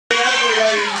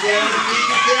ladies and gentlemen. Keep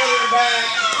your children back.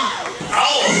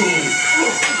 Oh!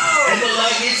 It looked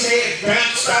like his head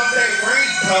bounced off that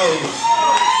ring post.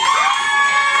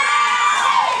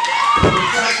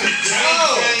 Looks like the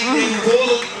James game in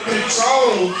full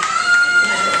control.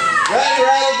 That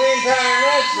rattled the entire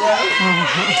nest, right?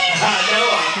 I know,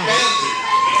 I felt it.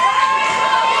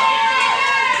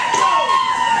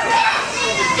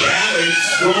 Dallas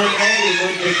going at it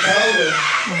with Dakota.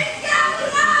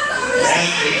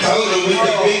 And Dakota with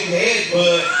the big head,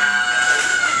 but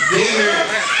Digger.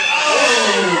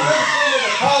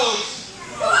 Oh!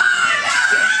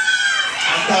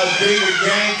 I thought Digger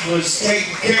James was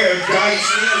taking care of Dice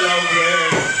Neal over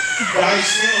there.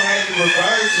 Dice Neal had to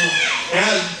reverse him.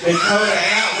 Now Dakota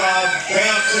Outlaw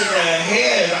bouncing the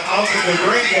head off of the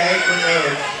ring apron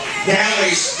of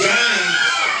Dallas James.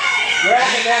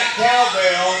 Grabbing that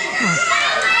cowbell.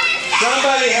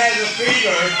 Somebody has a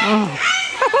fever.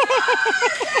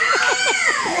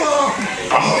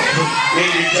 Oh,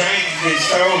 Digger James gets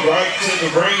thrown right to the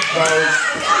ring post.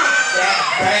 Got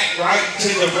back right to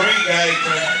the ring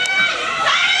apron.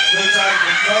 Looks like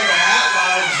Dakota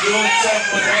Outlaw is doing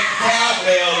something with that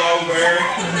cowbell over there.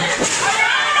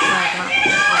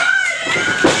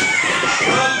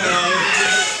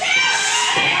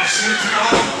 Shoots him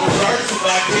off, reversal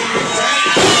by Digger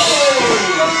James. Oh!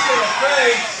 Look to the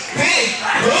face. Big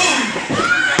boom!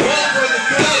 One for the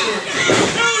cover.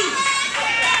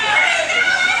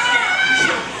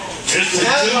 Just a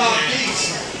Outlaw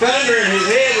keeps thundering his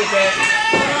head with that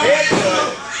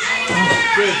headbutt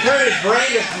to turn his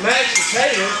brain to mashed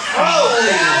potatoes. Oh,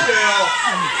 cowbell!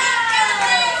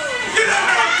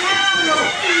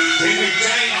 Digger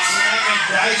James slamming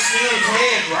Dice Neal's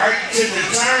head right to the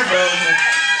turnbuckle.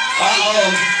 Uh-oh.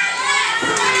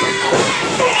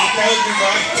 He goes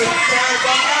right to the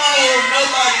turnbuckle. Oh,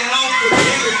 nobody home for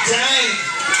Digger James.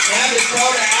 Now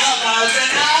Dakota Outlaws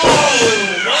and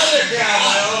oh, another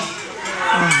cowbell.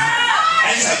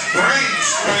 That's a brain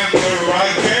scrambler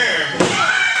right there.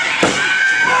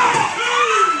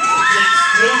 Just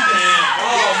scooping him.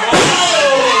 Oh, my.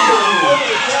 Over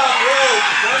the top rope,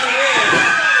 coming in.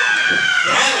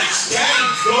 Dallas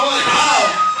James going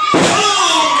off.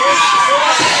 Boom!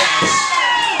 Flash!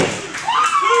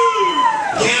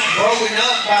 Count broken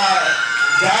up by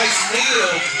Dice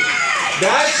Neal.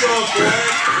 Dice going for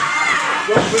it.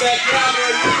 Going for that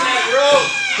cowbell using that rope.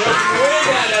 Taking the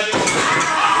wind out of it.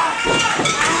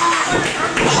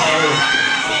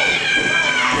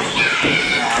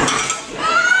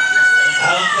 I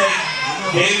don't think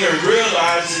Digger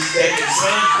realizes that his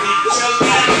son's being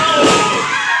choked out.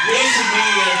 Yes, he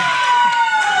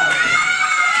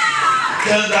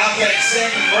comes off that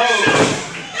second rope.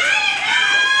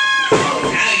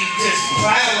 Now he's just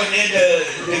plowing into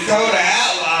Dakota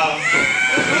Outlaw.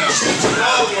 He shoots him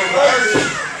off reverse.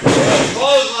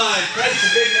 Clothesline, cuts the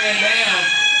big man down.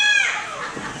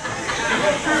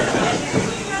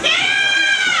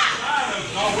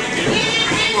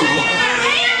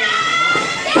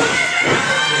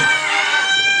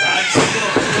 Dice Neal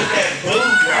put that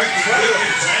boot right to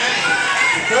Digger James.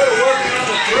 Dakota working on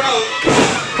the throat.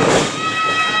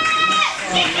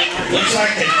 Looks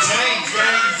like the James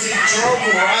James in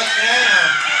trouble right now.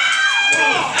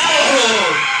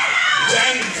 Oh!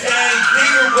 James James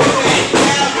Digger with that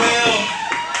cowbell.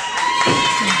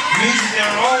 Using their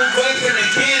own weapon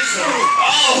against him.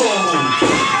 Oh!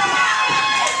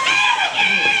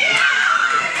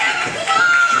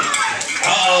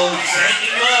 Uh-oh, setting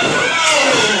him up.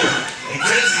 Oh! And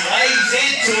just lays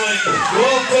into it.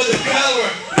 Going for the cover.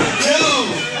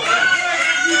 Two!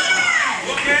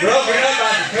 Broken up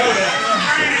by Dakota.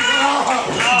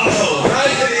 Oh!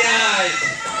 Right to the eyes.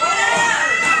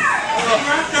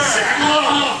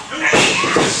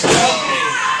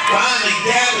 Finally,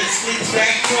 Dallas gets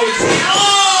back towards him. Oh!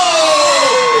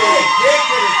 Big kick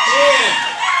to the chin.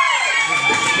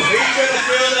 He's going to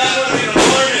feel that one in the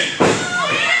morning.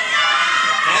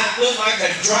 That looked like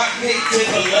a drop kick to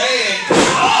the leg.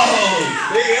 Oh!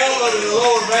 Big elbow to the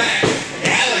lower back.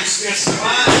 Dallas just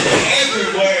flying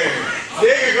everywhere.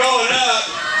 Digger going up.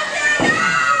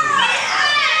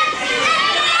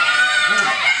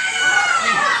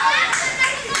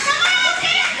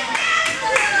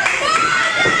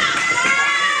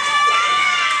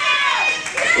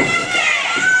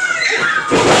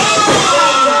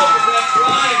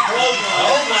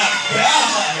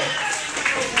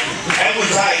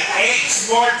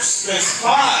 Marks the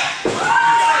spot. Oh,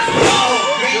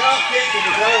 big drop kick to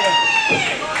Dakota.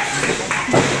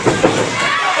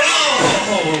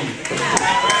 Oh,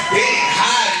 big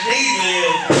high knee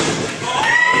lift.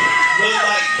 Looked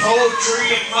like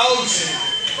poetry in motion.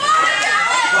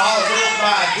 Followed up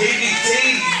by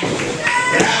DDT.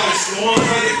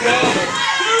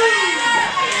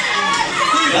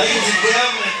 Ladies and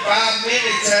gentlemen, 5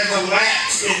 minutes has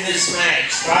elapsed in this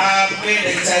match. 5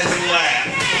 minutes has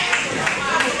elapsed.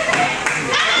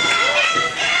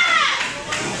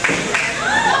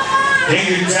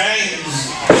 Digger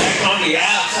James back on the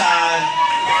outside.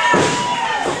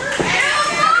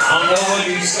 I don't know what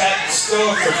he's got in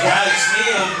store for Dice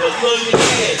Neal, but look at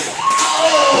this.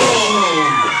 Oh!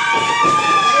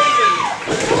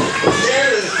 Chair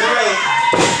to the throat.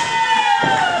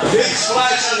 Big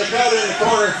splash on Dakota in the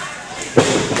corner.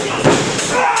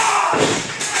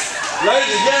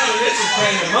 Ladies and gentlemen, this is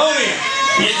pandemonium.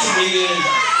 Yes, it is.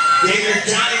 Digger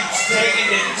James taking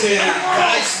it to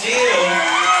Dice Neal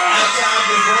outside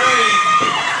the ring.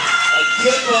 A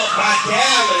kick up by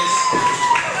Dallas.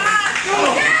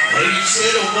 And he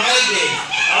should have waited.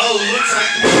 Oh, looks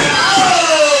like.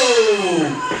 Oh!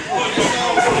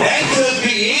 That could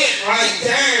be it right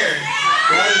there.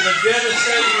 That is a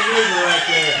devastating maneuver right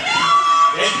there.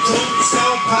 That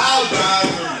tombstone pile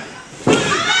driver.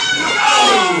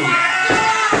 Oh!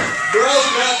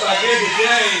 Broken up by Digger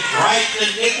James. Right in the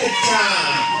nick of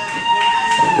time.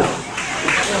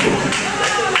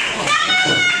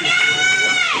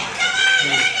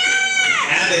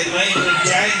 Now they laying the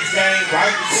James gang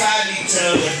right beside each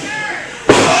other.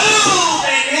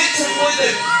 Oh! And hits him with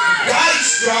a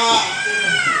dice drop.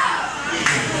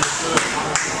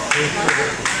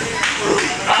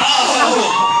 Oh,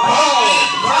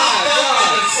 my God. At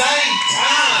the same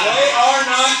time. They are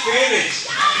not finished.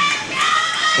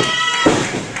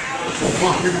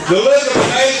 The look of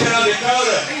amazement on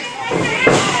Dakota.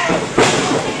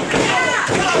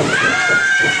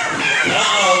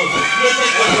 Look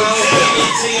at the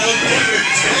resiliency of Digger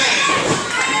James.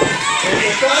 And the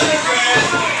Thundercat.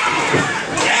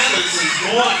 Dallas is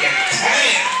going to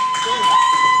town.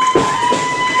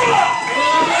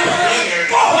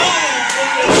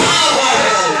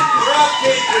 Drop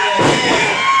kick to the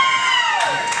head.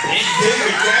 And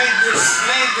Digger James just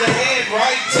slammed the head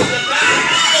right to the back.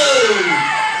 Oh!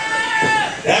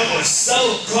 That was so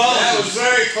close. That was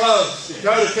very close.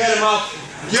 Dakota cut him off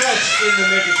just in the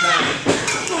nick of time.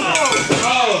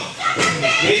 Oh!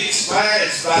 Big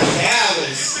splash by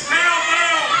Dallas.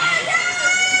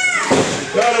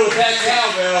 Dakota with that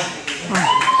cowbell.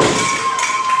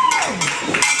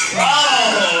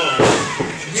 Oh!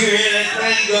 You hear that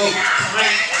thing go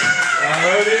clank? I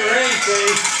heard it ring, see?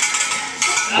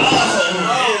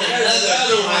 Oh,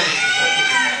 another clank.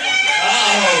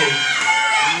 Oh!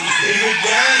 Digger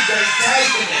James ain't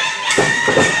taking it.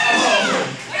 Oh!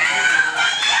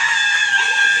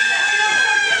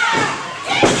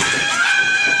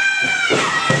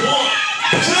 One,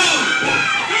 two!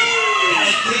 And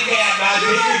a kick out by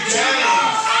Digger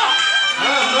James.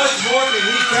 How much more can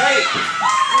he take?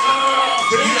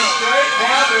 Two straight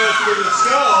cowbells to the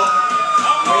skull,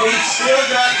 and he's still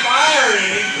got fire in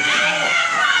him.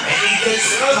 And he just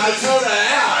Throws Dakota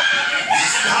out.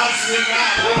 constantly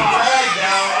got one drag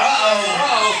down.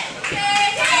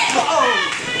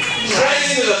 Straight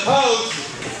into the post.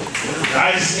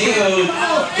 Dice Neal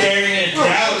carrying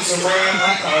Dallas around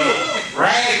like a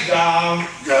rag doll.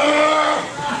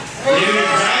 Digger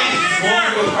James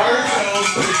going reversal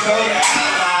for Dakota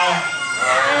Outlaw.